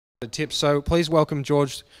the tips. So please welcome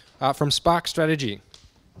George from Spark Strategy.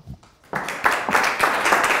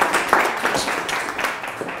 I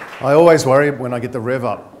always worry when I get the rev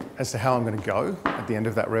up as to how I'm going to go at the end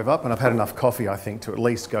of that rev up, and I've had enough coffee, I think, to at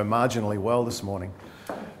least go marginally well this morning.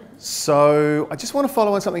 So I just want to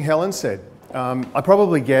follow on something Helen said. I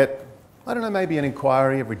probably get, I don't know, maybe an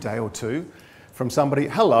inquiry every day or two from somebody,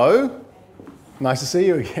 hello, nice to see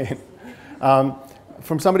you again,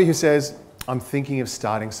 from somebody who says, I'm thinking of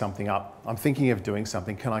starting something up. I'm thinking of doing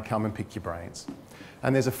something. Can I come and pick your brains?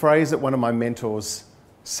 And there's a phrase that one of my mentors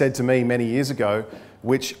said to me many years ago,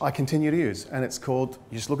 which I continue to use. And it's called,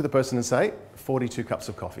 you just look at the person and say, 42 cups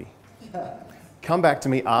of coffee. Come back to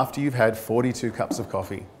me after you've had 42 cups of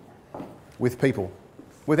coffee with people,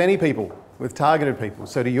 with any people, with targeted people.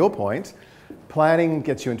 So to your point, planning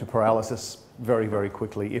gets you into paralysis very, very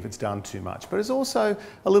quickly if it's done too much. But it's also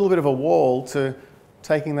a little bit of a wall to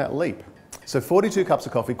taking that leap. So 42 cups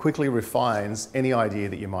of coffee quickly refines any idea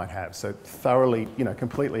that you might have. So thoroughly,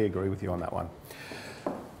 completely agree with you on that one.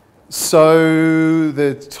 So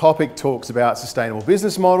the topic talks about sustainable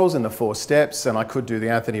business models and the 4 steps, and I could do the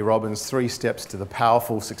Anthony Robbins 3 steps to the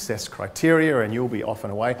powerful success criteria, and you'll be off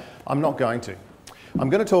and away. I'm not going to. I'm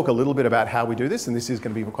going to talk a little bit about how we do this, and this is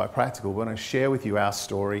going to be quite practical. We're going to share with you our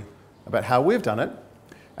story about how we've done it,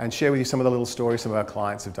 and share with you some of the little stories some of our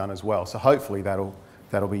clients have done as well. So hopefully that'll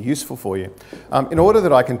be useful for you. In order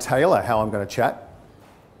that I can tailor how I'm going to chat,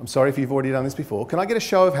 I'm sorry if you've already done this before, can I get a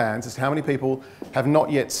show of hands as to how many people have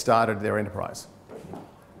not yet started their enterprise?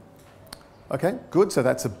 Okay, good, so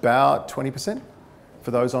that's about 20% for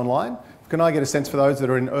those online. Can I get a sense for those that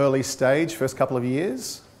are in early stage, first couple of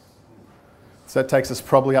years? So that takes us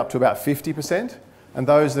probably up to about 50%, and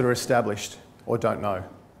those that are established or don't know.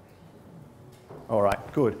 All right,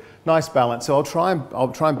 good. Nice balance. So I'll try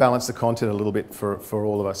and balance the content a little bit for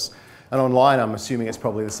all of us. And online, I'm assuming it's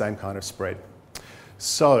probably the same kind of spread.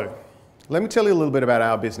 So let me tell you a little bit about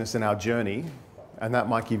our business and our journey, and that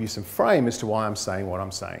might give you some frame as to why I'm saying what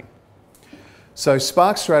I'm saying. So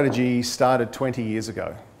Spark Strategy started 20 years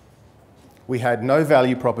ago. We had no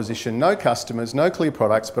value proposition, no customers, no clear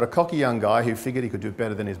products, but a cocky young guy who figured he could do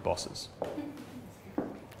better than his bosses.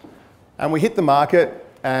 And we hit the market,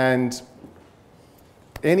 and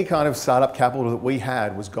any kind of startup capital that we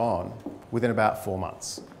had was gone within about 4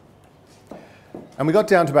 months. And we got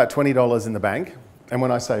down to about $20 in the bank. And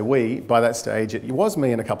when I say we, by that stage, it was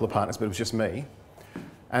me and a couple of partners, but it was just me.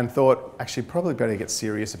 And thought, actually, probably better get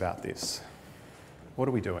serious about this. What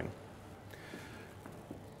are we doing?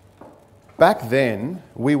 Back then,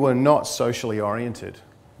 we were not socially oriented.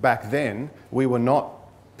 Back then, we were not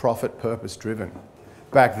profit purpose driven.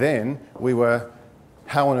 Back then, we were,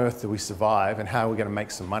 how on earth do we survive and how are we going to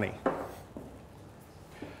make some money?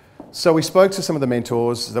 So we spoke to some of the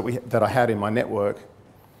mentors that I had in my network,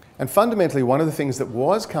 and fundamentally one of the things that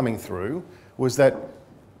was coming through was that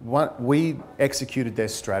we executed their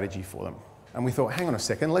strategy for them. And we thought, hang on a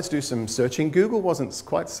second, let's do some searching. Google wasn't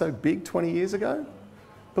quite so big 20 years ago,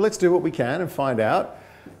 but let's do what we can and find out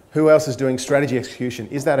who else is doing strategy execution.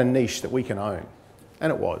 Is that a niche that we can own?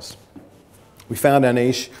 And it was. We found our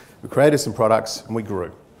niche, we created some products, and we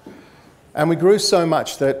grew. And we grew so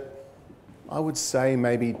much that I would say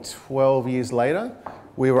maybe 12 years later,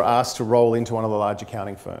 we were asked to roll into one of the large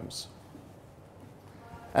accounting firms.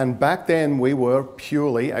 And back then, we were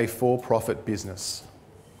purely a for-profit business.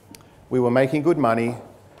 We were making good money,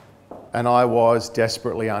 and I was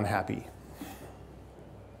desperately unhappy.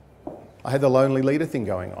 I had the lonely leader thing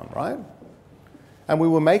going on, right? And we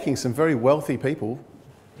were making some very wealthy people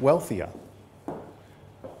wealthier.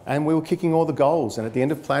 And we were kicking all the goals, and at the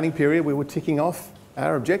end of planning period, we were ticking off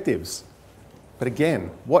our objectives. But again,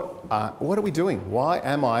 what are we doing? Why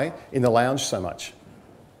am I in the lounge so much?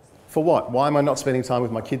 For what? Why am I not spending time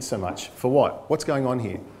with my kids so much? For what? What's going on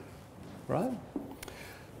here? Right?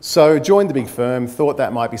 So joined the big firm, thought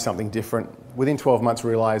that might be something different. Within 12 months,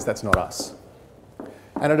 realised that's not us.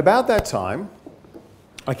 And at about that time,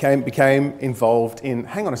 I became involved in,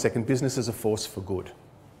 hang on a second, business as a force for good.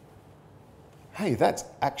 Hey, that's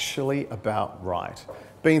actually about right.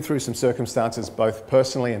 Been through some circumstances, both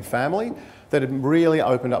personally and family, that had really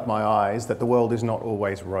opened up my eyes that the world is not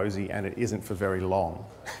always rosy, and it isn't for very long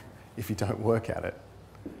if you don't work at it.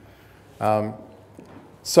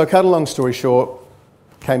 So cut a long story short,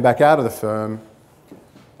 came back out of the firm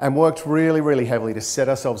and worked really, really heavily to set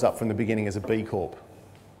ourselves up from the beginning as a B Corp.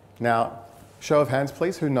 Now, show of hands,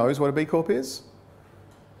 please. Who knows what a B Corp is?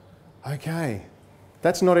 Okay.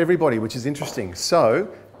 That's not everybody, which is interesting. So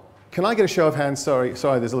Can I get a show of hands? Sorry,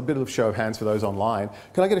 there's a bit of a show of hands for those online.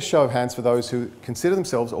 Can I get a show of hands for those who consider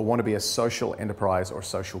themselves or want to be a social enterprise or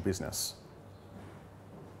social business?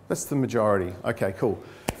 That's the majority. Okay, cool.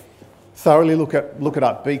 Thoroughly look it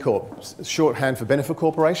up. B Corp, shorthand for benefit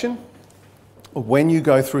corporation. When you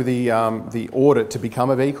go through the audit to become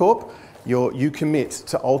a B Corp, you commit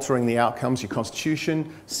to altering the outcomes, your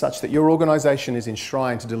constitution, such that your organisation is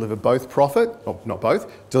enshrined to deliver both profit, or not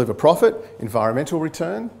both, deliver profit, environmental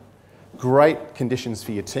return, great conditions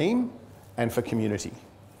for your team and for community.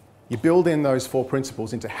 You build in those 4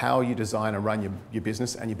 principles into how you design and run your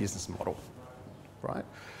business and your business model, right?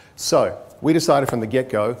 So we decided from the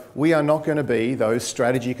get-go, we are not going to be those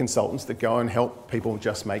strategy consultants that go and help people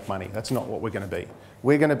just make money. That's not what we're going to be.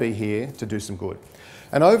 We're going to be here to do some good.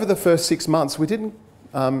 And over the first 6 months, we didn't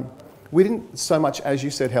so much, as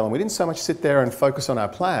you said, Helen, we didn't so much sit there and focus on our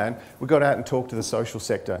plan. We got out and talked to the social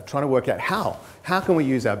sector, trying to work out how can we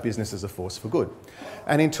use our business as a force for good.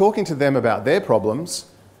 And in talking to them about their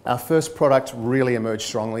problems, our first product really emerged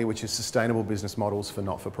strongly, which is sustainable business models for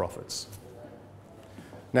not-for-profits.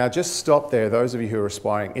 Now, just stop there, those of you who are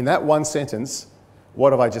aspiring. In that one sentence,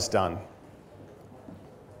 what have I just done?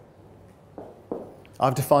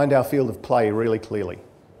 I've defined our field of play really clearly.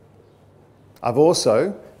 I've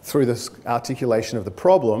also, through this articulation of the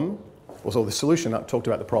problem, also the solution, I've talked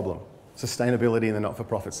about the problem. Sustainability in the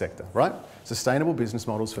not-for-profit sector, right? Sustainable business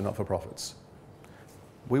models for not-for-profits.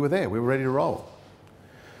 We were there, we were ready to roll.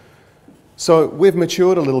 So we've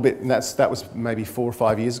matured a little bit, and that was maybe 4 or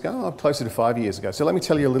 5 years ago, closer to 5 years ago. So let me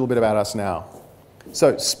tell you a little bit about us now.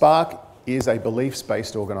 So Spark is a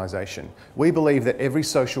beliefs-based organisation. We believe that every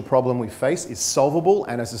social problem we face is solvable,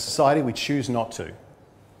 and as a society we choose not to.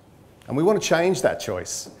 And we want to change that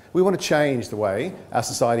choice. We want to change the way our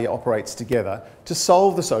society operates together to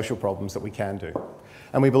solve the social problems that we can do.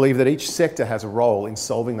 And we believe that each sector has a role in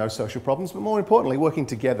solving those social problems, but more importantly, working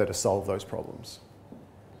together to solve those problems.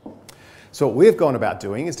 So what we've gone about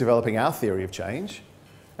doing is developing our theory of change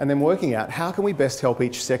and then working out how can we best help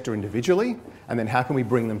each sector individually and then how can we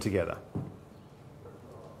bring them together.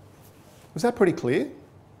 Was that pretty clear?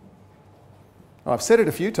 I've said it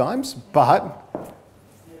a few times, but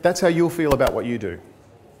that's how you'll feel about what you do.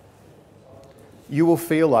 You will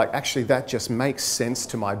feel like, actually, that just makes sense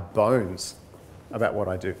to my bones about what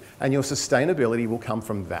I do. And your sustainability will come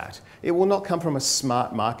from that. It will not come from a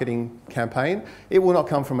smart marketing campaign. It will not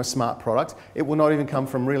come from a smart product. It will not even come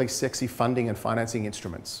from really sexy funding and financing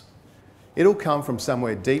instruments. It'll come from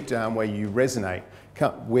somewhere deep down where you resonate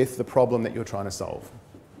with the problem that you're trying to solve.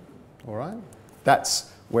 All right?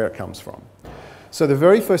 That's where it comes from. So the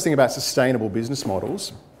very first thing about sustainable business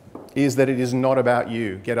models is that it is not about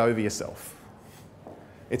you. Get over yourself.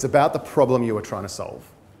 It's about the problem you are trying to solve.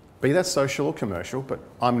 Be that social or commercial, but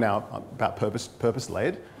I'm now about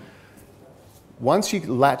purpose-led. Once you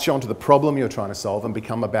latch onto the problem you're trying to solve and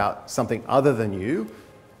become about something other than you,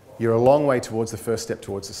 you're a long way towards the first step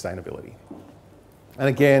towards sustainability. And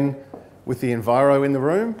again, with the Enviro in the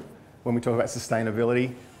room, when we talk about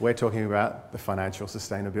sustainability, we're talking about the financial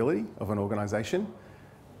sustainability of an organisation,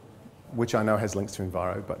 which I know has links to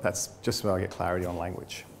Enviro, but that's just so I get clarity on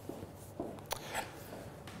language.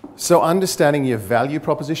 So understanding your value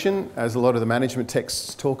proposition, as a lot of the management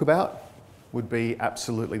texts talk about, would be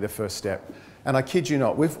absolutely the first step. And I kid you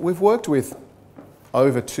not, we've worked with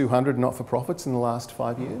over 200 not-for-profits in the last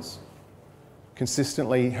 5 years,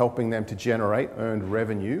 consistently helping them to generate earned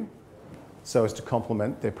revenue so as to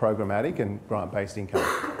complement their programmatic and grant-based income.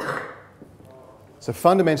 So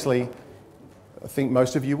fundamentally, I think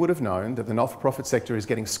most of you would have known that the not-for-profit sector is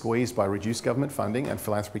getting squeezed by reduced government funding and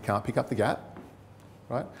philanthropy can't pick up the gap,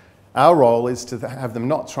 right? Our role is to have them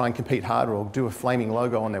not try and compete harder or do a flaming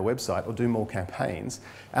logo on their website or do more campaigns.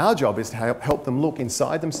 Our job is to help them look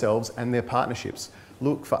inside themselves and their partnerships,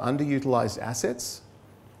 look for underutilised assets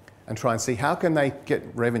and try and see how can they get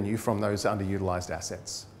revenue from those underutilised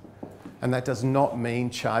assets. And that does not mean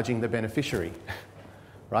charging the beneficiary,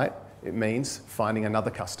 right? It means finding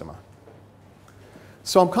another customer.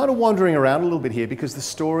 So I'm kind of wandering around a little bit here because the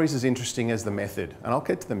story is as interesting as the method, and I'll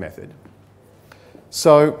get to the method.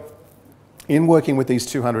 So in working with these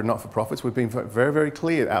 200 not-for-profits, we've been very, very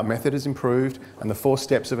clear. Our method has improved, and the 4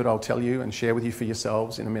 steps of it I'll tell you and share with you for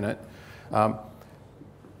yourselves in a minute.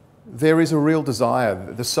 There is a real desire.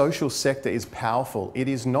 The social sector is powerful. It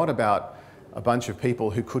is not about a bunch of people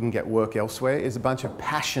who couldn't get work elsewhere. It's a bunch of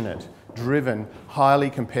passionate, driven, highly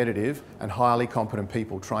competitive, and highly competent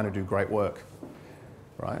people trying to do great work,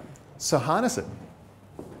 right? So harness it.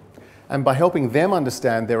 And by helping them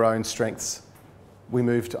understand their own strengths, we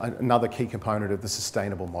move to another key component of the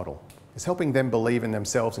sustainable model. It's helping them believe in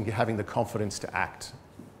themselves and having the confidence to act.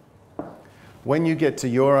 When you get to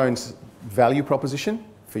your own value proposition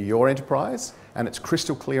for your enterprise, and it's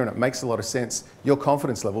crystal clear and it makes a lot of sense, your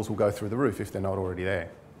confidence levels will go through the roof if they're not already there.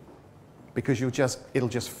 because it'll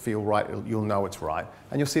just feel right, you'll know it's right,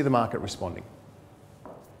 and you'll see the market responding.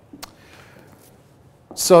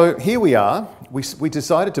 So here we are. We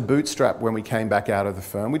decided to bootstrap when we came back out of the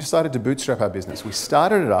firm. We decided to bootstrap our business. We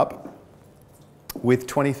started it up with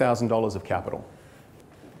 $20,000 of capital.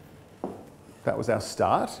 That was our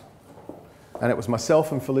start. And it was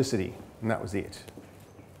myself and Felicity, and that was it.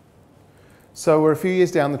 So we're a few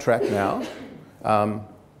years down the track now.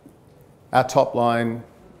 Our top line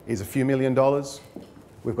is a few $1 million.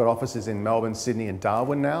 We've got offices in Melbourne, Sydney, and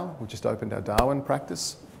Darwin now. We've just opened our Darwin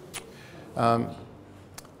practice.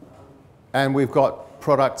 And we've got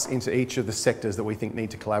products into each of the sectors that we think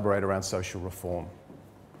need to collaborate around social reform.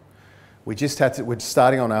 We're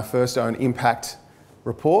starting on our first own impact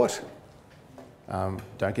report.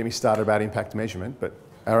 Don't get me started about impact measurement, but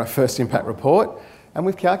our first impact report. And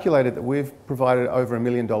we've calculated that we've provided over $1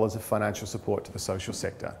 million of financial support to the social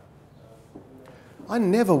sector. I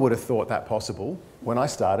never would have thought that possible when I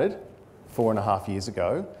started 4.5 years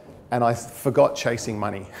ago, and I forgot chasing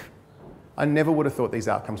money. I never would have thought these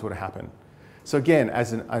outcomes would have happened. So again,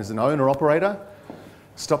 as an owner-operator,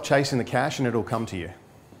 stop chasing the cash and it'll come to you.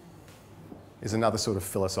 Is another sort of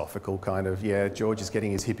philosophical kind of, yeah, George is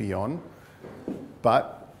getting his hippie on,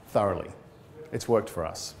 but thoroughly. It's worked for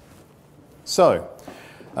us. So,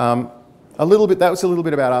 that was a little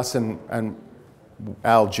bit about us and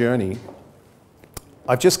our journey.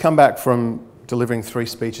 I've just come back from delivering 3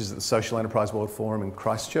 speeches at the Social Enterprise World Forum in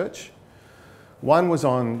Christchurch. One was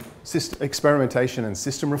on experimentation and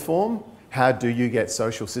system reform. How do you get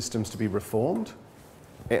social systems to be reformed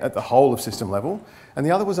at the whole of system level? And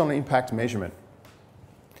the other was on impact measurement.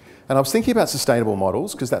 And I was thinking about sustainable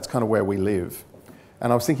models, because that's kind of where we live.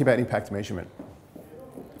 And I was thinking about impact measurement.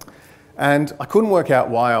 And I couldn't work out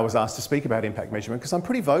why I was asked to speak about impact measurement, because I'm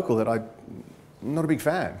pretty vocal that I'm not a big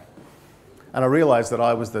fan. And I realised that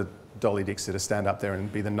I was the Dolly Dixer to stand up there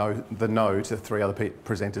and be the no to 3 other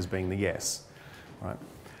presenters being the yes. Right?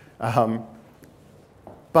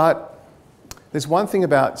 But there's one thing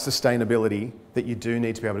about sustainability that you do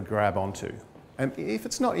need to be able to grab onto. And if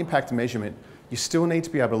it's not impact measurement, you still need to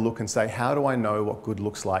be able to look and say, how do I know what good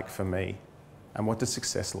looks like for me? And what does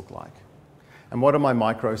success look like? And what are my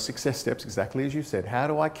micro success steps, exactly as you said? How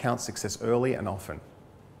do I count success early and often?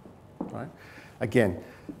 Right? Again,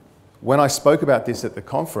 when I spoke about this at the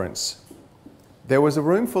conference, there was a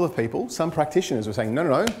room full of people, some practitioners were saying,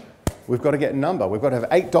 no, we've got to get a number. We've got to have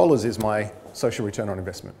 $8 is my social return on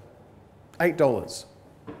investment. $8.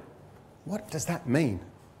 What does that mean?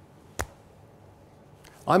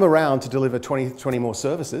 I'm around to deliver 20 more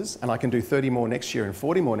services, and I can do 30 more next year and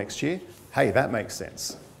 40 more next year. Hey, that makes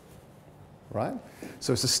sense, right?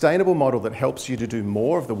 So a sustainable model that helps you to do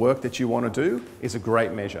more of the work that you want to do is a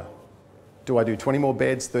great measure. Do I do 20 more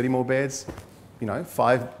beds, 30 more beds,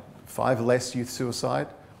 5 less youth suicide?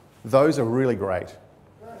 Those are really great.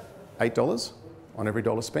 $8 on every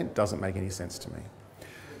dollar spent doesn't make any sense to me.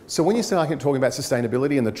 So when you start talking about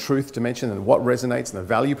sustainability and the truth dimension and what resonates and the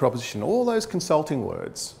value proposition, all those consulting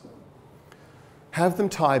words, have them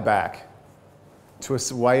tie back to a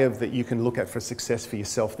way that you can look at for success for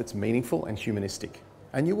yourself that's meaningful and humanistic.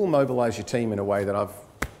 And you will mobilise your team in a way that I've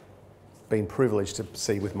been privileged to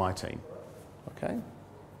see with my team. Okay?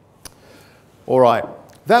 All right.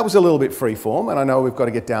 That was a little bit free-form, and I know we've got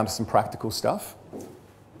to get down to some practical stuff.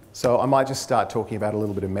 So I might just start talking about a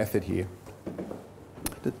little bit of method here.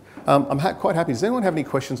 I'm quite happy. Does anyone have any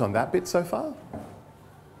questions on that bit so far?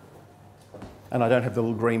 And I don't have the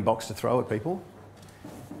little green box to throw at people.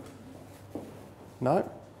 No?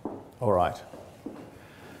 All right.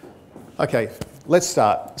 Okay, let's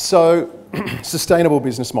start. So, sustainable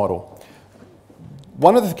business model.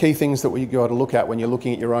 One of the key things that we got to look at when you're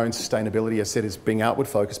looking at your own sustainability, as I said, is being outward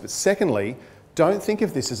focused. But secondly, don't think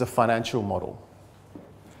of this as a financial model.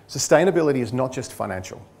 Sustainability is not just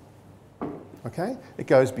financial. Okay? It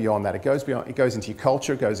goes beyond that. It goes into your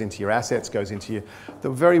culture, it goes into your assets, goes into the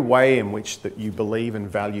very way in which that you believe and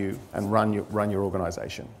value and run your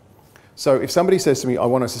organisation. So if somebody says to me, I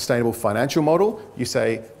want a sustainable financial model, you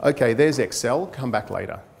say, okay, there's Excel, come back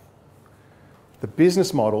later. The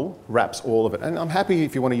business model wraps all of it. And I'm happy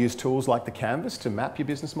if you want to use tools like the Canvas to map your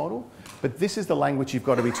business model, but this is the language you've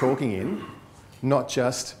got to be talking in, not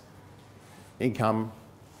just income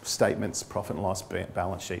statements, profit and loss,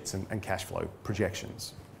 balance sheets, and cash flow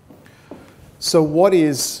projections. So what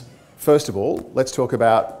is, first of all, let's talk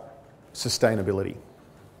about sustainability.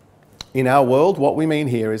 In our world, what we mean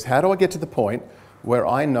here is how do I get to the point where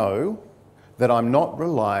I know that I'm not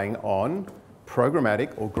relying on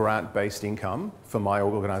programmatic or grant-based income for my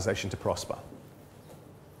organisation to prosper?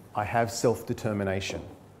 I have self-determination.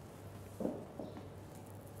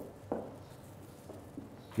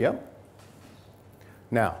 Yep.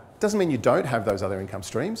 Now, it doesn't mean you don't have those other income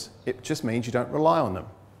streams. It just means you don't rely on them.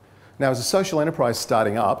 Now, as a social enterprise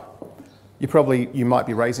starting up, you might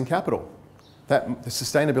be raising capital. The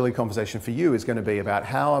sustainability conversation for you is going to be about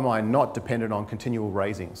how am I not dependent on continual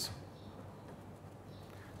raisings?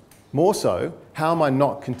 More so, how am I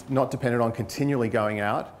not dependent on continually going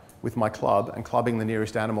out with my club and clubbing the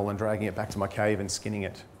nearest animal and dragging it back to my cave and skinning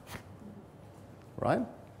it? Right?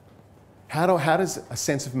 How does a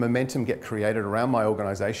sense of momentum get created around my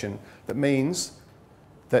organisation that means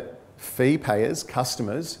that fee payers,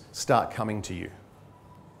 customers, start coming to you?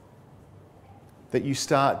 That you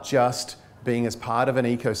start just being as part of an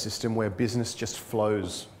ecosystem where business just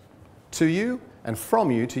flows to you and from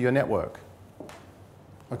you to your network.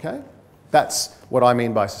 Okay? That's what I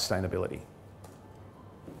mean by sustainability.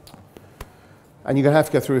 And you're going to have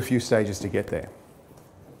to go through a few stages to get there.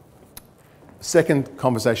 Second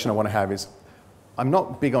conversation I want to have is, I'm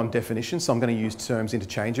not big on definitions, so I'm going to use terms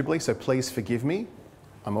interchangeably, so please forgive me.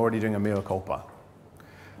 I'm already doing a mea culpa.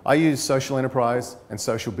 I use social enterprise and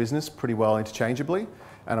social business pretty well interchangeably,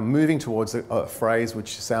 and I'm moving towards a phrase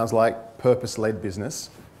which sounds like purpose-led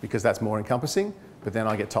business, because that's more encompassing, but then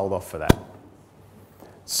I get told off for that.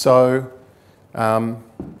 So, actually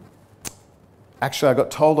I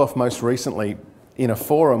got told off most recently in a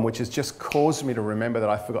forum which has just caused me to remember that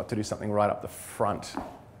I forgot to do something right up the front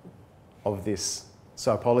of this.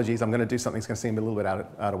 So apologies, I'm going to do something that's going to seem a little bit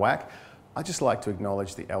out of whack. I'd just like to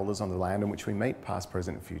acknowledge the elders on the land in which we meet, past,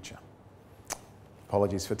 present and future.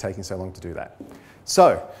 Apologies for taking so long to do that.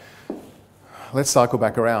 So, let's cycle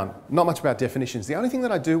back around. Not much about definitions. The only thing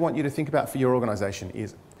that I do want you to think about for your organisation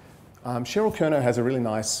is, Cheryl Kerner has a really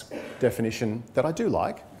nice definition that I do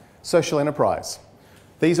like, social enterprise.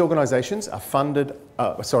 These organisations are founded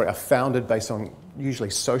based on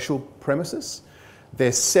usually social premises.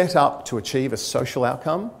 They're set up to achieve a social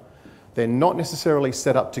outcome. They're not necessarily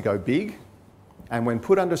set up to go big. And when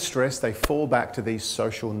put under stress, they fall back to these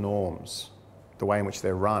social norms, the way in which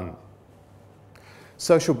they're run.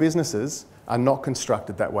 Social businesses are not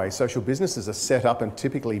constructed that way. Social businesses are set up and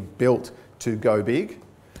typically built to go big.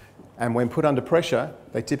 And when put under pressure,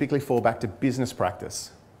 they typically fall back to business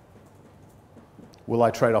practice. Will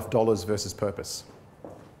I trade off dollars versus purpose?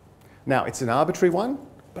 Now, it's an arbitrary one,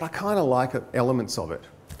 but I kind of like elements of it.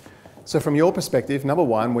 So from your perspective, number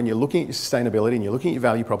one, when you're looking at your sustainability and you're looking at your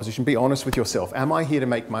value proposition, be honest with yourself. Am I here to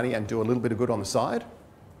make money and do a little bit of good on the side?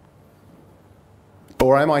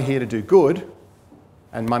 Or am I here to do good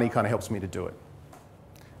and money kind of helps me to do it?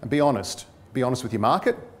 And be honest. Be honest with your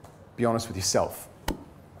market. Be honest with yourself.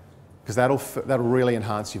 Because that'll really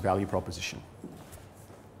enhance your value proposition.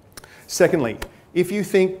 Secondly, if you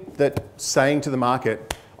think that saying to the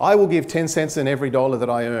market, I will give 10 cents in every dollar that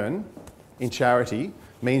I earn in charity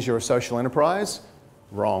means you're a social enterprise,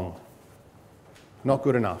 wrong. Not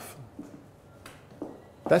good enough.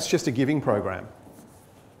 That's just a giving program.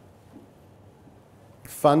 You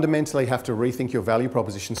fundamentally have to rethink your value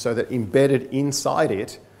proposition so that embedded inside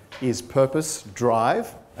it is purpose,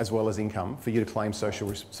 drive, as well as income for you to claim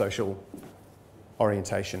social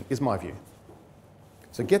orientation, is my view.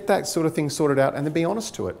 So get that sort of thing sorted out and then be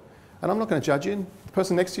honest to it. And I'm not going to judge you. The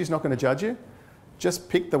person next to you is not going to judge you. Just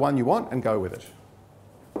pick the one you want and go with it.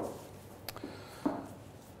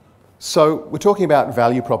 So we're talking about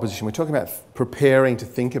value proposition. We're talking about preparing to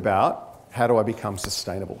think about how do I become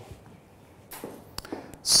sustainable.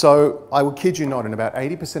 So I will kid you not, in about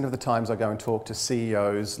 80% of the times I go and talk to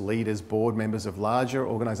CEOs, leaders, board members of larger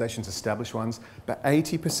organisations, established ones, but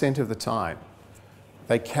 80% of the time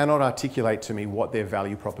they cannot articulate to me what their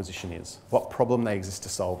value proposition is, what problem they exist to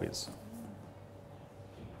solve is.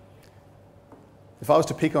 If I was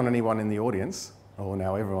to pick on anyone in the audience, oh,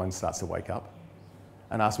 now everyone starts to wake up,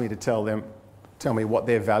 and ask me to tell me what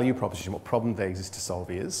their value proposition, what problem they exist to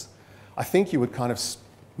solve is, I think you would kind of,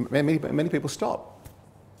 many people stop.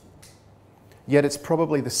 Yet it's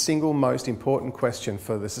probably the single most important question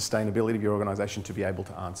for the sustainability of your organisation to be able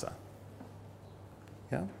to answer.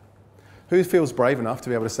 Yeah? Who feels brave enough to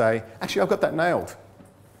be able to say, actually, I've got that nailed?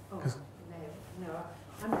 Oh, no,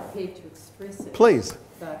 I'm prepared to express it. Please.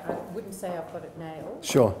 But I wouldn't say I've got it nailed.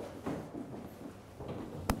 Sure.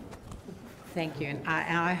 Thank you. And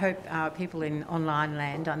I hope people in online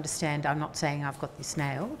land understand I'm not saying I've got this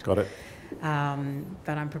nailed. Got it.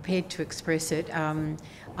 But I'm prepared to express it. I'm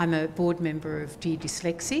a board member of Dear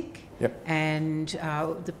Dyslexic. Yep. And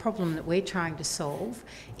the problem that we're trying to solve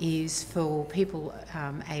is for people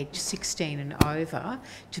aged 16 and over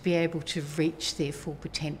to be able to reach their full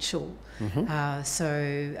potential.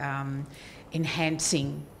 Mm-hmm.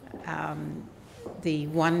 Enhancing the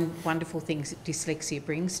wonderful things that dyslexia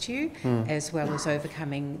brings to you, as well as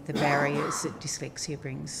overcoming the barriers that dyslexia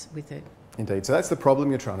brings with it. Indeed. So that's the problem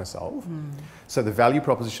you're trying to solve. So the value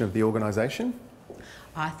proposition of the organisation.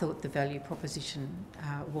 I thought the value proposition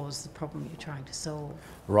was the problem you're trying to solve.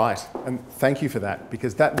 Right, and thank you for that,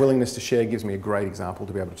 because that willingness to share gives me a great example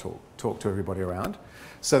to be able to talk to everybody around.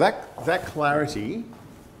 So that clarity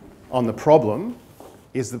on the problem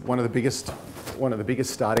is one of the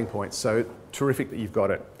biggest starting points. So terrific that you've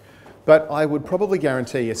got it. But I would probably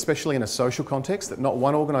guarantee, especially in a social context, that not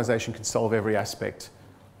one organisation can solve every aspect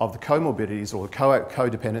of the comorbidities or the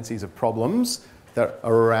codependencies of problems that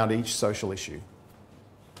are around each social issue.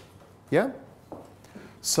 Yeah?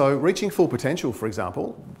 So reaching full potential, for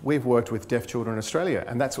example, we've worked with deaf children in Australia,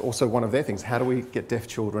 and that's also one of their things. How do we get deaf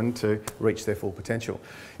children to reach their full potential?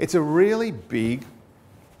 It's a really big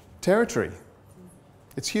territory.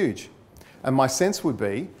 It's huge. And my sense would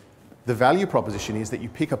be the value proposition is that you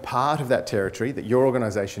pick a part of that territory that your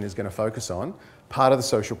organisation is going to focus on, part of the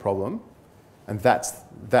social problem, and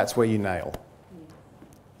that's where you nail.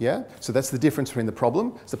 Yeah? So that's the difference between the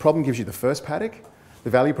problem. So the problem gives you the first paddock. The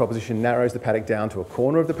value proposition narrows the paddock down to a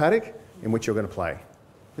corner of the paddock in which you're going to play.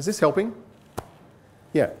 Is this helping?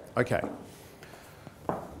 Yeah, okay.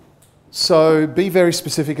 So be very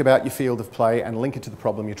specific about your field of play and link it to the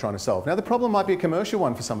problem you're trying to solve. Now the problem might be a commercial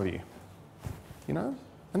one for some of you, you know,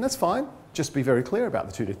 and that's fine. Just be very clear about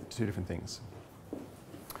the two different things.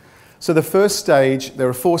 So the first stage, there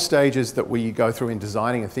are 4 stages that we go through in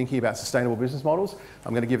designing and thinking about sustainable business models.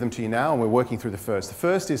 I'm going to give them to you now, and we're working through the first. The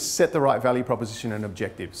first is set the right value proposition and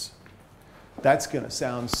objectives. That's going to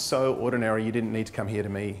sound so ordinary, you didn't need to come here to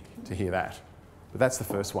me to hear that. But that's the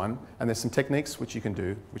first one, and there's some techniques which you can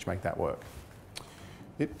do which make that work.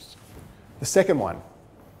 Oops. The second one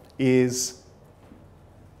is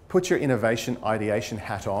put your innovation ideation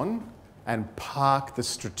hat on and park the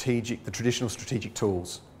traditional strategic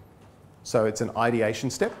tools. So it's an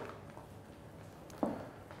ideation step.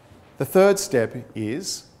 The third step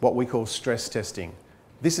is what we call stress testing.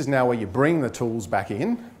 This is now where you bring the tools back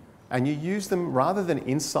in and you use them, rather than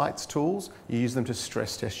insights tools, you use them to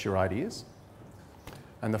stress test your ideas.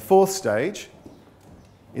 And the fourth stage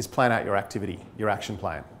is plan out your activity, your action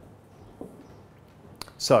plan.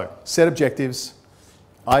 So set objectives,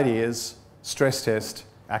 ideas, stress test,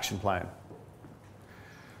 action plan.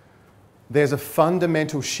 There's a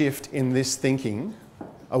fundamental shift in this thinking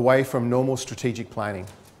away from normal strategic planning.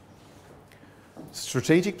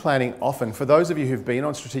 Strategic planning often, for those of you who've been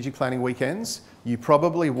on strategic planning weekends, you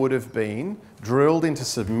probably would have been drilled into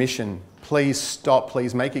submission. Please stop,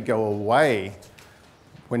 please make it go away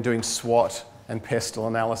when doing SWOT and pestle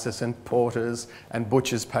analysis and porters and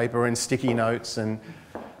butcher's paper and sticky notes, and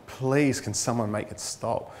please can someone make it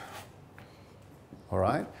stop? All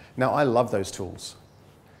right? Now I love those tools.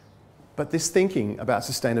 But this thinking about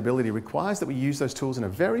sustainability requires that we use those tools in a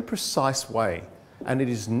very precise way. And it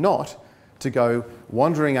is not to go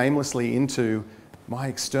wandering aimlessly into my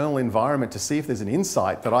external environment to see if there's an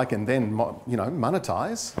insight that I can then,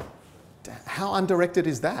 monetize. How undirected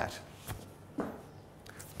is that?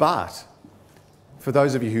 But for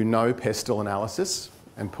those of you who know pestle analysis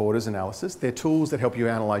and porter's analysis, they're tools that help you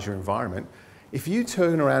analyze your environment. If you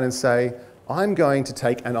turn around and say, I'm going to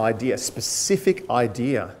take an idea, a specific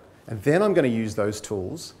idea, and then I'm going to use those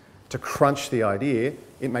tools to crunch the idea,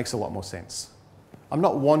 it makes a lot more sense. I'm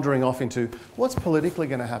not wandering off into what's politically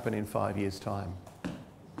going to happen in 5 years' time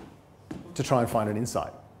to try and find an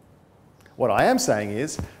insight. What I am saying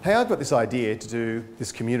is, hey, I've got this idea to do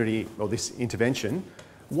this community or this intervention.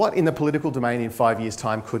 What in the political domain in 5 years'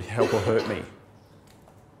 time could help or hurt me? Do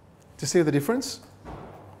you see the difference?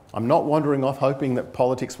 I'm not wandering off hoping that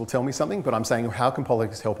politics will tell me something, but I'm saying, how can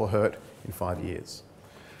politics help or hurt in 5 years?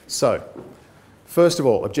 So, first of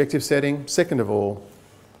all, objective setting. Second of all,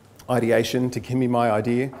 ideation to give me my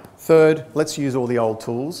idea. Third, let's use all the old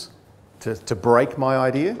tools to break my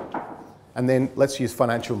idea. And then let's use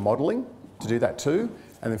financial modelling to do that too.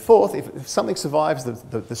 And then fourth, if something survives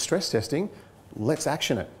the stress testing, let's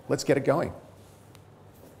action it. Let's get it going.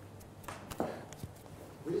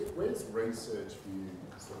 Where's research for you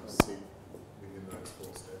sort of sit within those 4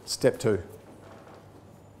 steps? Step 2.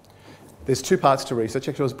 There's 2 parts to research.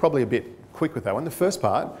 Actually, I was probably a bit quick with that one. The first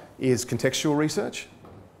part is contextual research,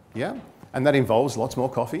 yeah? And that involves lots more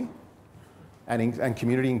coffee and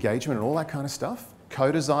community engagement and all that kind of stuff.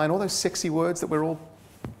 Co-design, all those sexy words that we're all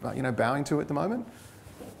bowing to at the moment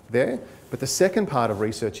there. But the second part of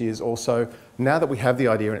research is also, now that we have the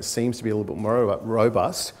idea and it seems to be a little bit more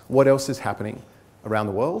robust, what else is happening around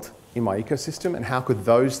the world in my ecosystem and how could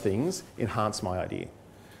those things enhance my idea?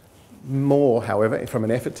 More, however, from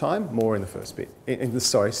an effort time, more in the first bit.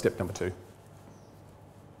 Step number 2.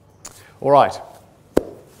 All right.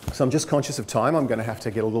 So I'm just conscious of time. I'm going to have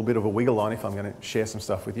to get a little bit of a wiggle on if I'm going to share some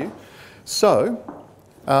stuff with you. So,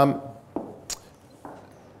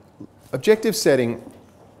 objective setting,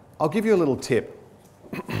 I'll give you a little tip.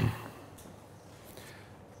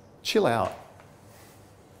 Chill out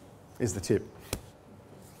is the tip.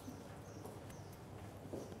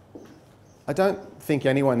 I don't think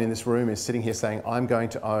anyone in this room is sitting here saying, I'm going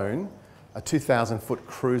to own a 2,000-foot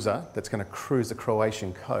cruiser that's going to cruise the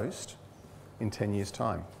Croatian coast in 10 years'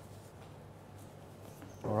 time.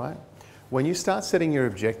 All right? When you start setting your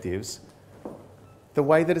objectives, the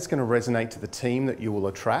way that it's going to resonate to the team that you will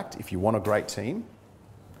attract, if you want a great team,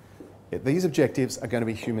 these objectives are going to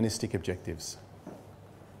be humanistic objectives.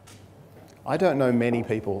 I don't know many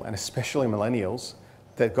people, and especially millennials,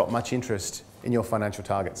 that got much interest in your financial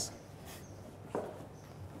targets.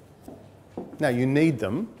 Now, you need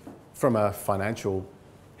them from a financial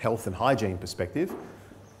health and hygiene perspective,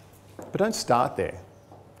 but don't start there.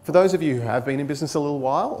 For those of you who have been in business a little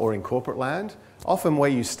while or in corporate land, often where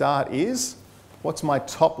you start is, what's my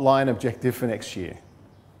top line objective for next year?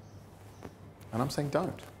 And I'm saying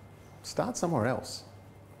don't. Start somewhere else.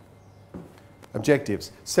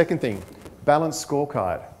 Objectives. Second thing, balanced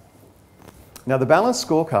scorecard. Now, the balanced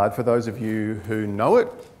scorecard, for those of you who know it,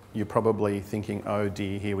 you're probably thinking, oh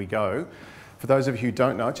dear, here we go. For those of you who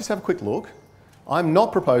don't know it, just have a quick look. I'm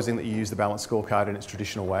not proposing that you use the balanced scorecard in its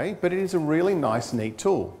traditional way, but it is a really nice, neat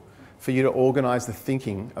tool for you to organise the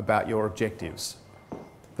thinking about your objectives.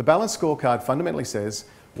 The balanced scorecard fundamentally says,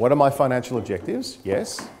 what are my financial objectives?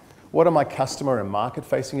 Yes. What are my customer and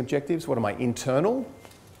market-facing objectives? What are my internal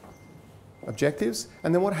objectives?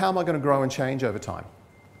 And then how am I going to grow and change over time?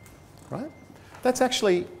 Right? That's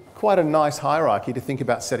actually quite a nice hierarchy to think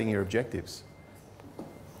about setting your objectives.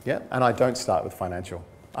 Yeah, and I don't start with financial.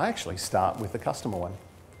 I actually start with the customer one.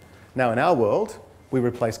 Now, in our world, we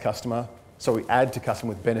replace customer, so we add to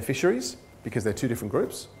customer with beneficiaries because they're two different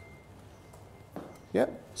groups. Yeah,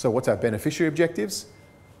 so what's our beneficiary objectives?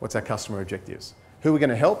 What's our customer objectives? Who are we going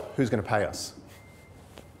to help? Who's going to pay us?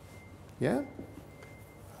 Yeah?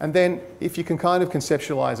 And then if you can kind of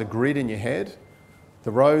conceptualize a grid in your head,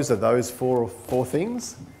 the rows are those four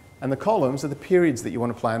things, and the columns are the periods that you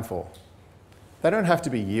want to plan for. They don't have to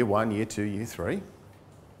be year 1, year 2, year 3.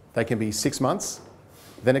 They can be 6 months,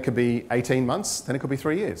 then it could be 18 months, then it could be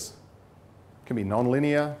 3 years. It can be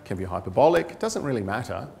non-linear, it can be hyperbolic, it doesn't really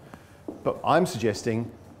matter. But I'm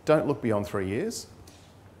suggesting don't look beyond 3 years.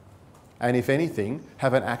 And if anything,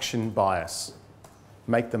 have an action bias.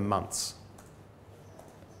 Make them months.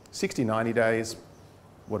 60, 90 days,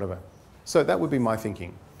 whatever. So that would be my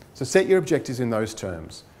thinking. So set your objectives in those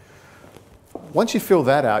terms. Once you fill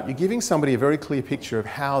that out, you're giving somebody a very clear picture of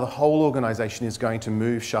how the whole organisation is going to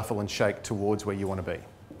move, shuffle and shake towards where you want to be.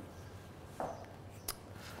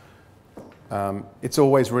 It's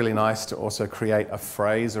always really nice to also create a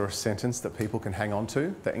phrase or a sentence that people can hang on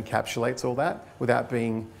to that encapsulates all that without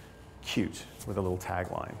being cute with a little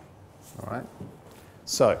tagline. All right?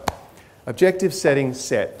 So, objective setting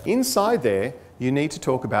set. Inside there, you need to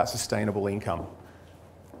talk about sustainable income.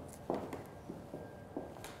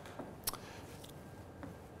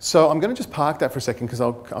 So I'm going to just park that for a second because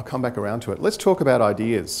I'll come back around to it. Let's talk about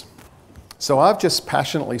ideas. So I've just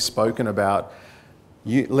passionately spoken about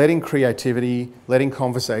letting creativity, letting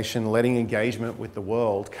conversation, letting engagement with the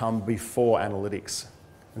world come before analytics.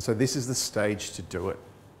 And so this is the stage to do it.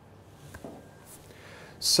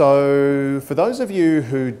 So for those of you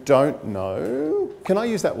who don't know, can I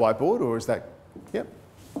use that whiteboard or is that, yep?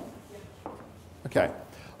 Okay.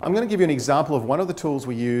 I'm going to give you an example of one of the tools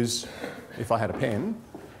we use, if I had a pen,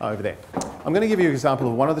 over there. I'm going to give you an example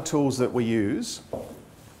of one of the tools that we use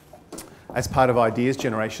as part of ideas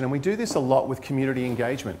generation, and we do this a lot with community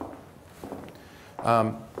engagement.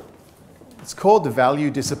 It's called the value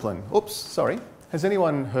discipline. Oops, sorry. Has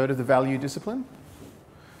anyone heard of the value discipline?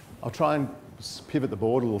 I'll try and pivot the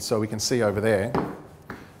board a little so we can see over there.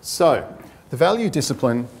 So, the value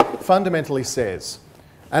discipline fundamentally says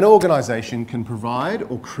an organisation can provide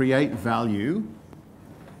or create value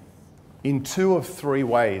in 2 of 3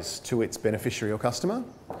 ways to its beneficiary or customer.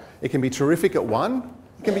 It can be terrific at one,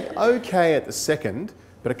 it can be okay at the second,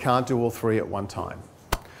 but it can't do all 3 at one time.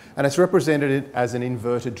 And it's represented as an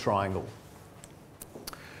inverted triangle.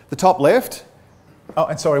 The top left, oh,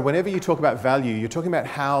 and sorry, whenever you talk about value, you're talking about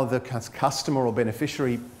how the customer or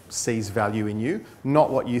beneficiary sees value in you,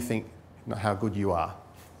 not what you think, not how good you are.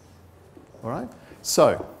 All right?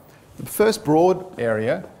 So, the first broad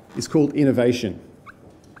area is called innovation.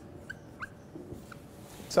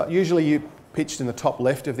 So usually pitched in the top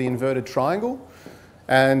left of the inverted triangle.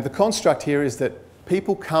 And the construct here is that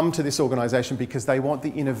people come to this organisation because they want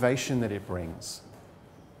the innovation that it brings.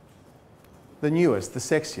 The newest, the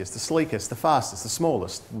sexiest, the sleekest, the fastest, the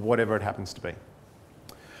smallest, whatever it happens to be.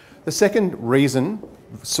 The second reason,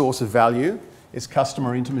 source of value, is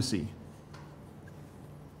customer intimacy.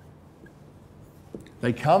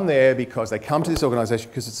 They come there because they come to this organisation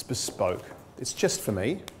because it's bespoke. It's just for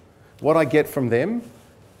me. What I get from them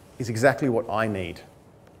is exactly what I need.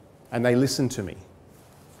 And they listen to me.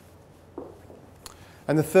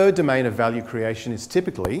 And the third domain of value creation is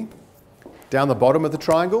typically, down the bottom of the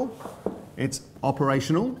triangle, it's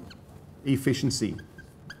operational efficiency.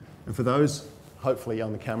 And for those, hopefully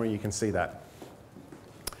on the camera you can see that.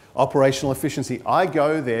 Operational efficiency. I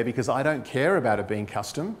go there because I don't care about it being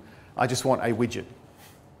custom. I just want a widget.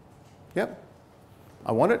 Yep.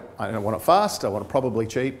 I want it. I don't want it fast. I want it probably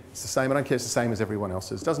cheap. It's the same. I don't care. It's the same as everyone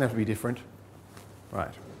else's. It doesn't have to be different.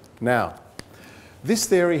 Right. Now, this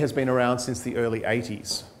theory has been around since the early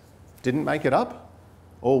 80s. Didn't make it up.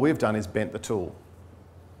 All we've done is bent the tool.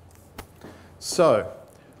 So,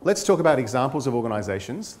 let's talk about examples of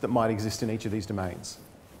organisations that might exist in each of these domains.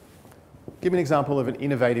 Give me an example of an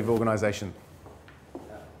innovative organisation.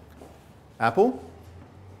 Apple.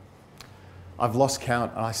 I've lost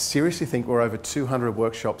count. I seriously think we're over 200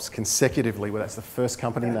 workshops consecutively where that's the first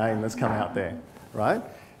company name that's come out there, right?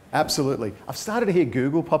 Absolutely. I've started to hear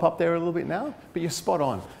Google pop up there a little bit now, but you're spot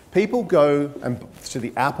on. People go to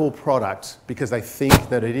the Apple product because they think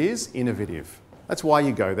that it is innovative. That's why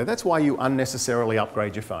you go there. That's why you unnecessarily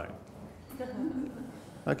upgrade your phone.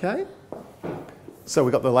 Okay? So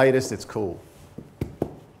we've got the latest, it's cool.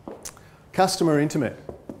 Customer intimate.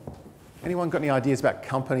 Anyone got any ideas about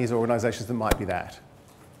companies or organisations that might be that?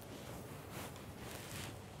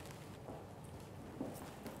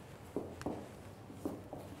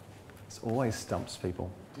 This always stumps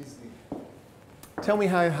people. Disney. Tell me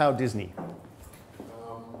how Disney.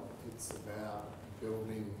 It's about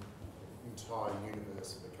building entire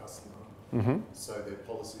universe for the customer. Mm-hmm. So their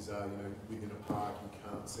policies are, within a park you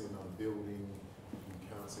can't see another building, you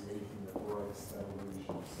can't see anything that breaks that illusion.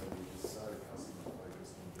 So you're just so customer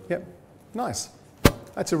focused on building. Yep. Nice.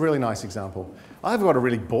 That's a really nice example. I've got a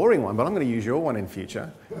really boring one, but I'm going to use your one in future.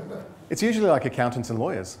 It's usually like accountants and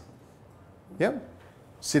lawyers. Yep.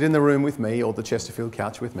 Sit in the room with me or the Chesterfield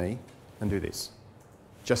couch with me and do this.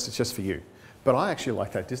 It's just for you. But I actually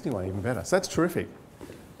like that Disney one even better. So that's terrific.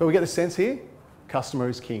 But we get the sense here, customer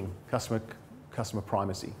is king, customer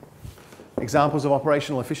primacy. Examples of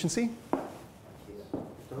operational efficiency?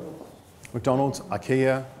 McDonald's,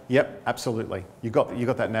 IKEA. Yep, absolutely. You got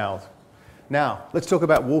that nailed. Now, let's talk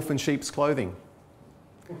about wolf in sheep's clothing.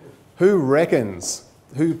 Who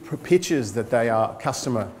pitches that they are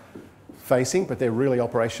customer facing, but they're really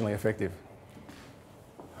operationally effective?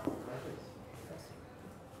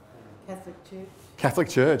 Catholic Church. Catholic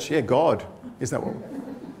Church, yeah, God. Is that what?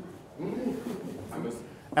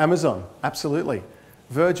 Amazon, absolutely.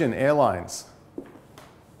 Virgin Airlines.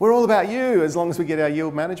 We're all about you as long as we get our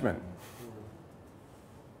yield management.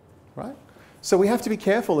 Right? So we have to be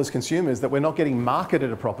careful as consumers that we're not getting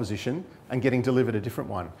marketed a proposition and getting delivered a different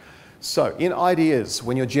one. So in ideas,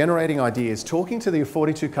 when you're generating ideas, talking to the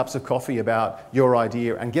 42 cups of coffee about your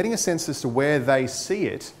idea and getting a sense as to where they see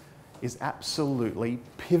it is absolutely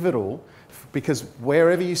pivotal, because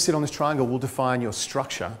wherever you sit on this triangle will define your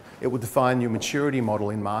structure. It will define your maturity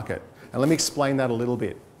model in market. And let me explain that a little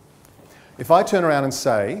bit. If I turn around and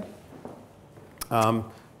say,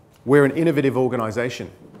 we're an innovative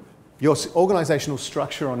organisation, your organisational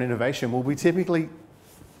structure on innovation will be typically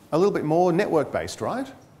a little bit more network-based,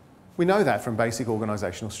 right? We know that from basic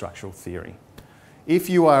organisational structural theory. If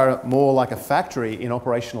you are more like a factory in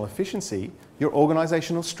operational efficiency, your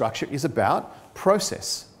organisational structure is about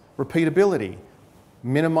process, repeatability,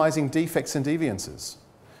 minimising defects and deviances.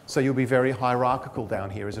 So you'll be very hierarchical down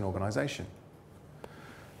here as an organisation.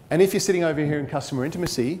 And if you're sitting over here in customer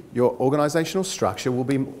intimacy, your organisational structure will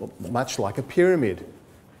be much like a pyramid.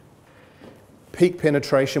 Peak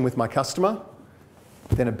penetration with my customer,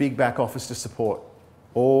 then a big back office to support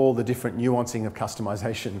all the different nuancing of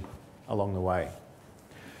customisation along the way.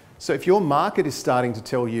 So if your market is starting to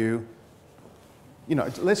tell you,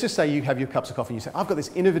 let's just say you have your cups of coffee and you say, I've got this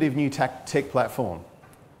innovative new tech platform,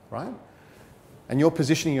 right? And you're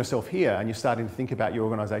positioning yourself here and you're starting to think about your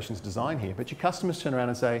organisation's design here, but your customers turn around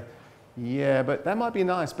and say, yeah, but that might be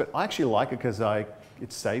nice, but I actually like it because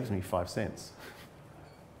it saves me 5 cents.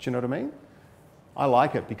 Do you know what I mean? I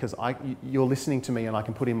like it because you're listening to me and I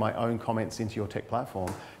can put in my own comments into your tech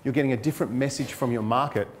platform. You're getting a different message from your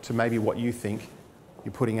market to maybe what you think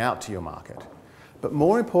you're putting out to your market. But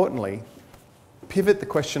more importantly, pivot the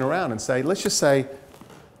question around and say, let's just say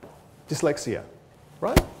dyslexia,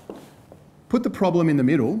 right? Put the problem in the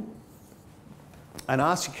middle and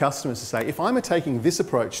ask your customers to say, if I'm taking this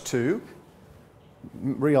approach to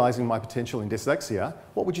realising my potential in dyslexia,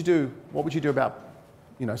 what would you do? What would you do about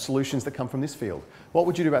solutions that come from this field? What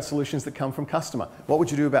would you do about solutions that come from customer? What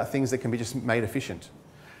would you do about things that can be just made efficient?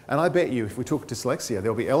 And I bet you if we took dyslexia,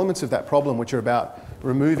 there'll be elements of that problem which are about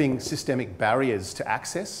removing systemic barriers to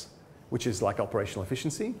access, which is like operational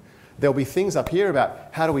efficiency. There'll be things up here about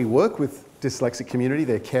how do we work with dyslexic community,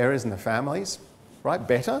 their carers and their families, right,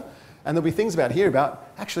 better. And there'll be things about here about,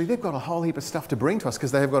 actually, they've got a whole heap of stuff to bring to us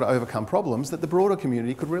because they've got to overcome problems that the broader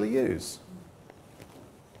community could really use.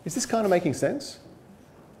 Is this kind of making sense?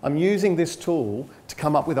 I'm using this tool to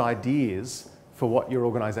come up with ideas for what your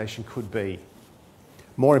organisation could be.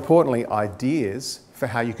 More importantly, ideas for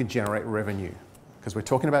how you can generate revenue, because we're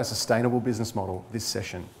talking about a sustainable business model this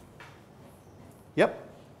session. Yep.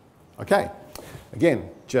 Okay. Again,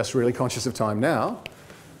 just really conscious of time now.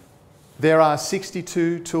 There are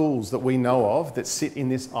 62 tools that we know of that sit in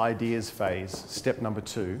this ideas phase, step number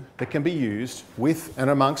 2, that can be used with and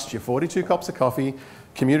amongst your 42 cups of coffee,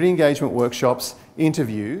 community engagement workshops,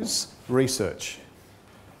 interviews, research,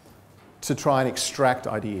 to try and extract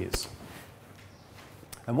ideas.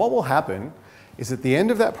 And what will happen is at the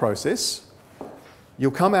end of that process,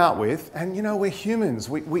 you'll come out with, and we're humans,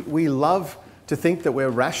 we love to think that we're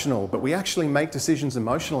rational, but we actually make decisions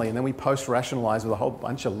emotionally and then we post-rationalise with a whole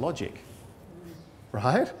bunch of logic,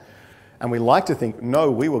 right? And we like to think,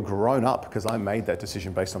 no, we were grown up because I made that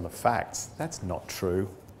decision based on the facts. That's not true.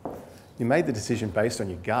 You made the decision based on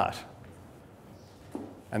your gut,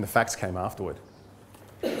 and the facts came afterward.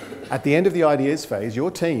 At the end of the ideas phase,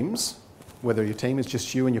 your teams, whether your team is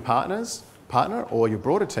just you and your partner or your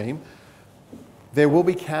broader team, there will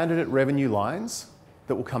be candidate revenue lines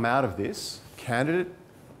that will come out of this, candidate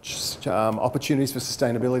opportunities for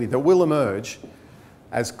sustainability that will emerge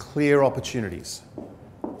as clear opportunities.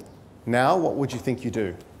 Now, what would you think you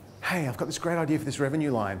do? Hey, I've got this great idea for this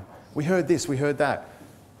revenue line. We heard this, we heard that.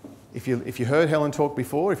 If you heard Helen talk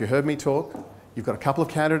before, if you heard me talk, you've got a couple of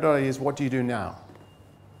candidate ideas, what do you do now?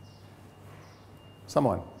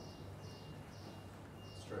 Someone?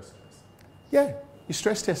 Stress test. Yeah, you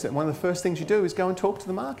stress test it. And one of the first things you do is go and talk to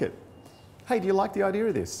the market. Hey, do you like the idea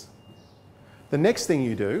of this? The next thing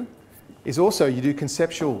you do is also you do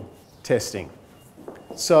conceptual testing.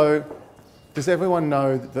 So does everyone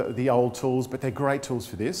know the old tools, but they're great tools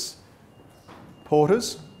for this?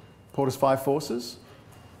 Porter's 5 Forces.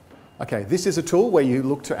 Okay, this is a tool where you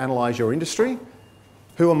look to analyse your industry.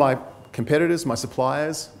 Who are my competitors, my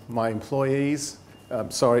suppliers, my employees? Let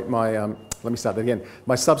me start that again.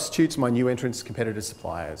 My substitutes, my new entrants, competitors,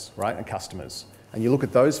 suppliers, right, and customers. And you look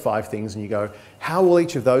at those 5 things and you go, how will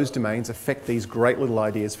each of those domains affect these great little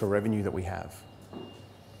ideas for revenue that we have?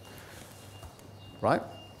 Right?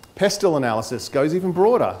 Pestle analysis goes even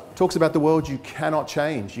broader. Talks about the world you cannot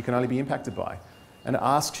change, you can only be impacted by. And it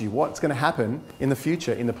asks you what's going to happen in the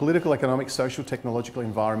future in the political, economic, social, technological,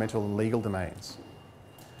 environmental, and legal domains.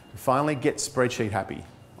 And finally, get spreadsheet happy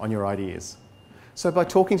on your ideas. So by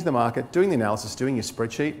talking to the market, doing the analysis, doing your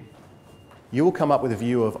spreadsheet, you will come up with a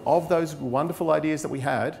view of those wonderful ideas that we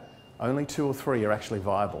had, only 2 or 3 are actually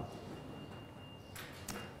viable.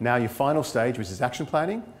 Now your final stage, which is action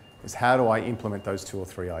planning, is how do I implement those 2 or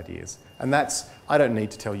 3 ideas? And that's, I don't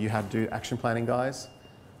need to tell you how to do action planning, guys.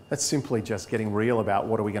 That's simply just getting real about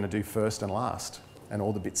what are we going to do first and last, and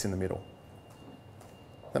all the bits in the middle.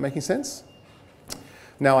 That making sense?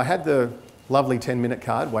 Now I had the lovely 10-minute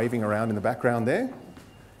card waving around in the background there,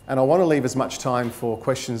 and I want to leave as much time for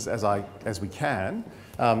questions as we can,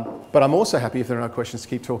 but I'm also happy if there are no questions to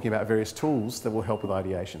keep talking about various tools that will help with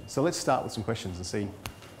ideation. So let's start with some questions and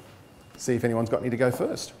see if anyone's got any to go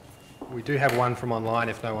first. We do have one from online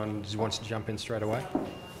if no one just wants to jump in straight away.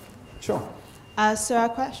 Sure. So our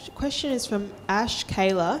question is from Ash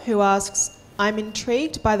Kayla, who asks, I'm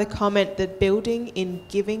intrigued by the comment that building in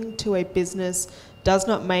giving to a business does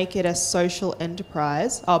not make it a social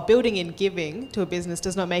enterprise. Building in giving to a business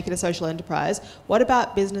does not make it a social enterprise. What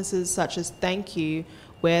about businesses such as Thank You,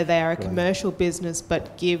 where they are a commercial business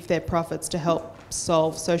but give their profits to help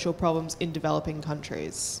solve social problems in developing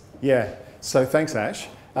countries? Yeah, so thanks, Ash.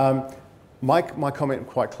 My comment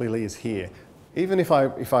quite clearly is here. Even if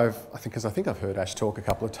because I think I've heard Ash talk a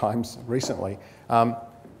couple of times recently,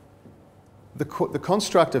 the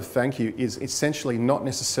construct of Thank You is essentially not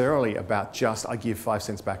necessarily about just I give 5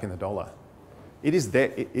 cents back in the dollar. It is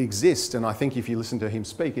there, it exists, and I think if you listen to him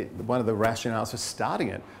speak, one of the rationales for starting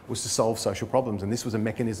it was to solve social problems, and this was a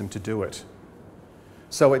mechanism to do it.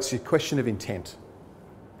 So it's a question of intent,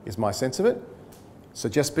 is my sense of it. So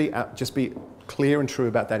just be clear and true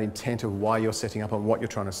about that intent of why you're setting up and what you're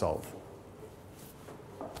trying to solve.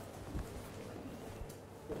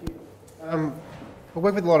 I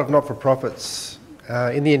work with a lot of not-for-profits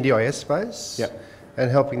in the NDIS space. Yep. And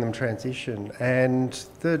helping them transition. And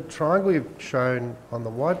the triangle you've shown on the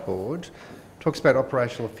whiteboard talks about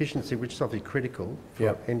operational efficiency, which is obviously critical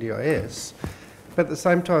for NDIS. But at the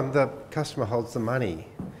same time, the customer holds the money.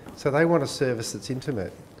 So they want a service that's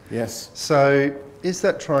intimate. Yes. So is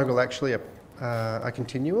that triangle actually a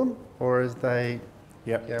continuum, or is they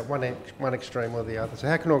one extreme or the other? So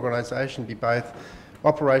how can an organisation be both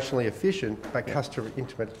operationally efficient but customer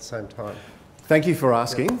intimate at the same time? Thank you for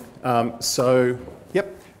asking.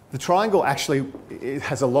 The triangle actually it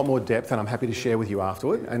has a lot more depth, and I'm happy to share with you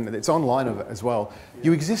afterward, and it's online as well.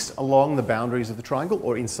 You exist along the boundaries of the triangle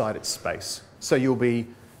or inside its space. So you'll be,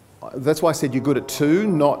 that's why I said you're good at two,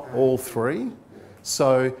 not all three.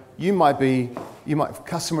 So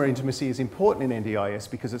customer intimacy is important in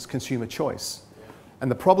NDIS because it's consumer choice.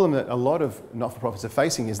 And the problem that a lot of not-for-profits are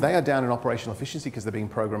facing is they are down in operational efficiency because they're being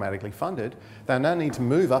programmatically funded. They now need to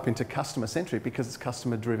move up into customer-centric because it's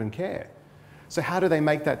customer-driven care. So how do they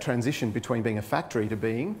make that transition between being a factory to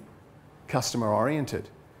being customer-oriented?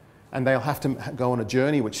 And they'll have to go on a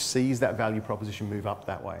journey which sees that value proposition move up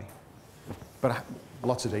that way. But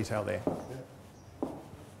lots of detail there.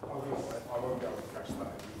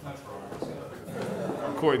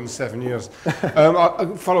 Caught in 7 years.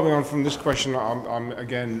 Following on from this question, I'm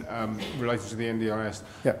again related to the NDIS.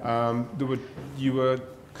 You were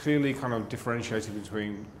clearly kind of differentiating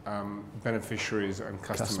between beneficiaries and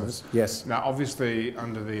customers. Yes. Now, obviously,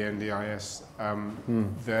 under the NDIS,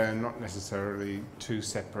 they're not necessarily two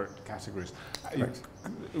separate categories.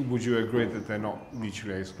 Would you agree that they're not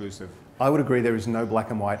mutually exclusive? I would agree there is no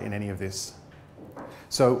black and white in any of this.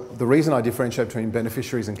 So the reason I differentiate between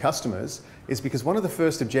beneficiaries and customers is because one of the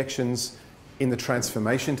first objections in the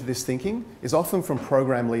transformation to this thinking is often from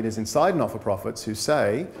program leaders inside not-for-profits who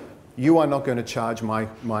say, you are not going to charge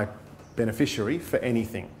my beneficiary for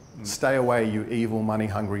anything. Stay away, you evil,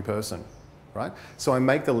 money-hungry person, right? So I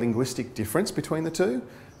make the linguistic difference between the two,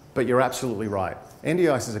 but you're absolutely right.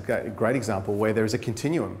 NDIS is a great example where there is a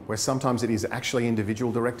continuum, where sometimes it is actually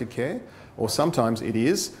individual directed care, or sometimes it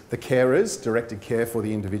is the carers directed care for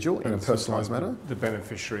the individual in a personalised manner. The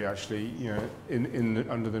beneficiary actually, you know,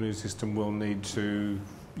 under the new system will need to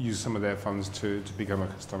use some of their funds to become a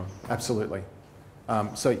customer. Absolutely.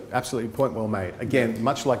 So absolutely, point well made. Again,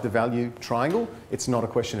 much like the value triangle, it's not a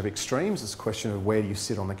question of extremes, it's a question of where do you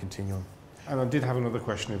sit on the continuum. And I did have another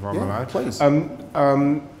question, if I'm allowed. Please.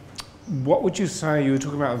 What would you say, you were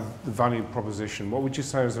talking about the value proposition, what would you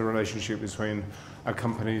say is the relationship between a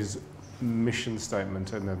company's mission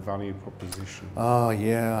statement and their value proposition? Oh,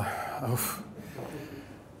 yeah. Oof.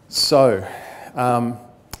 So,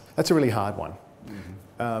 that's a really hard one.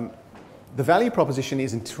 The value proposition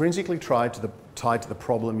is intrinsically tied to the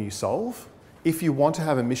problem you solve. If you want to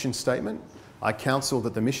have a mission statement, I counsel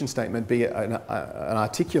that the mission statement be an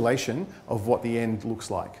articulation of what the end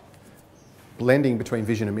looks like. Blending between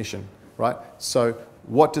vision and mission, right? So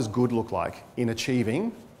what does good look like in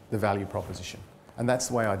achieving the value proposition? And that's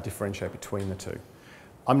the way I differentiate between the two.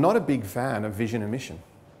 I'm not a big fan of vision and mission,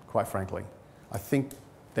 quite frankly. I think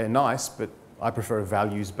they're nice, but I prefer a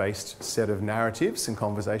values-based set of narratives and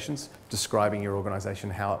conversations describing your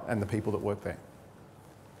organisation and the people that work there.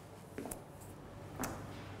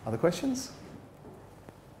 Other questions?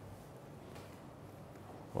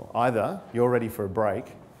 Well, either you're ready for a break,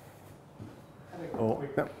 or...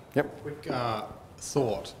 Quick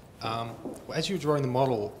thought. As you were drawing the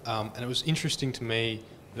model, and it was interesting to me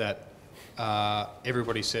that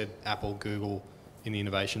everybody said Apple, Google in the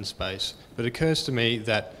innovation space, but it occurs to me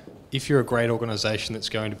that if you're a great organisation that's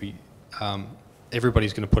going to be,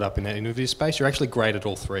 everybody's going to put up in that innovative space, you're actually great at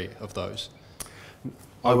all three of those.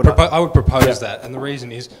 I would propose that, and the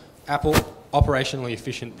reason is Apple, operationally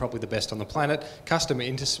efficient, probably the best on the planet. Customer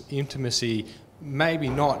intimacy, maybe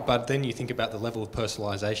not, but then you think about the level of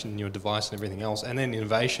personalisation in your device and everything else, and then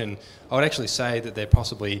innovation, I would actually say that they're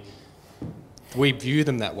possibly, we view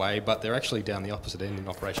them that way, but they're actually down the opposite end in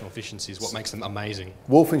operational efficiency is what makes them amazing.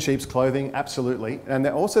 Wolf in sheep's clothing, absolutely. And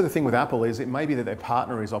also the thing with Apple is it may be that their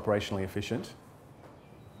partner is operationally efficient.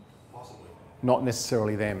 Possibly. Not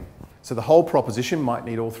necessarily them. So the whole proposition might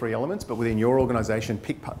need all three elements, but within your organisation,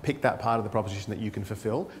 pick that part of the proposition that you can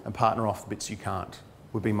fulfil and partner off the bits you can't,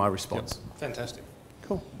 would be my response. Yep. Fantastic.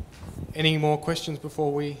 Cool. Any more questions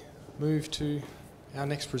before we move to our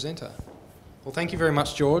next presenter? Well, thank you very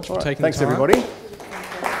much, George, for taking the time. Thanks, everybody.